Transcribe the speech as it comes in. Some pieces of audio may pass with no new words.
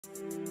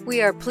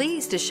We are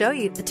pleased to show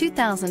you the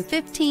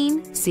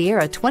 2015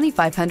 Sierra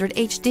 2500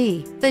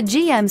 HD. The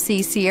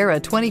GMC Sierra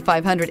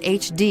 2500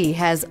 HD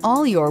has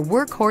all your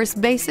workhorse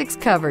basics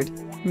covered.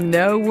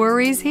 No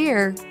worries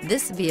here.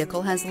 This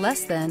vehicle has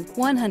less than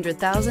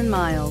 100,000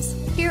 miles.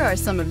 Here are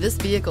some of this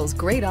vehicle's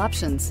great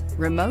options: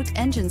 remote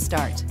engine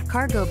start,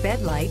 cargo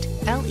bed light,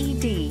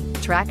 LED,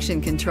 traction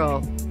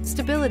control,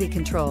 stability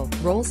control,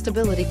 roll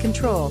stability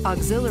control,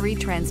 auxiliary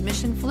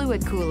transmission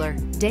fluid cooler,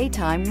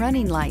 daytime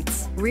running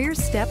lights, rear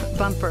step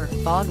bumper,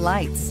 fog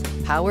lights,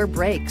 power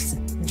brakes.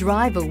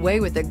 Drive away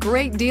with a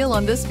great deal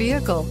on this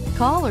vehicle.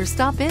 Call or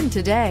stop in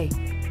today.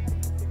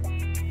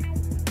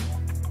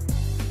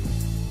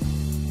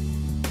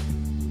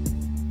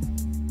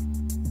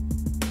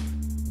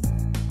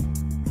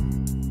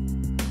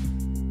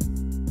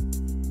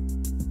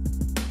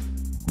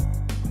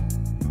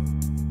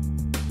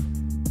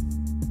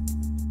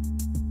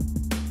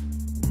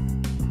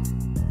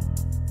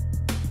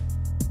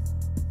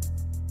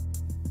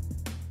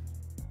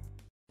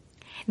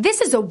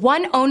 This is a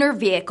one-owner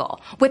vehicle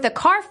with a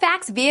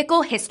Carfax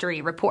Vehicle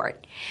History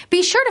Report.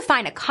 Be sure to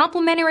find a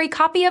complimentary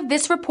copy of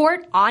this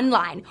report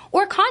online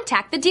or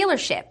contact the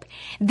dealership.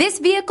 This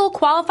vehicle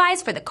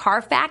qualifies for the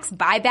Carfax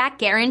Buyback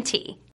Guarantee.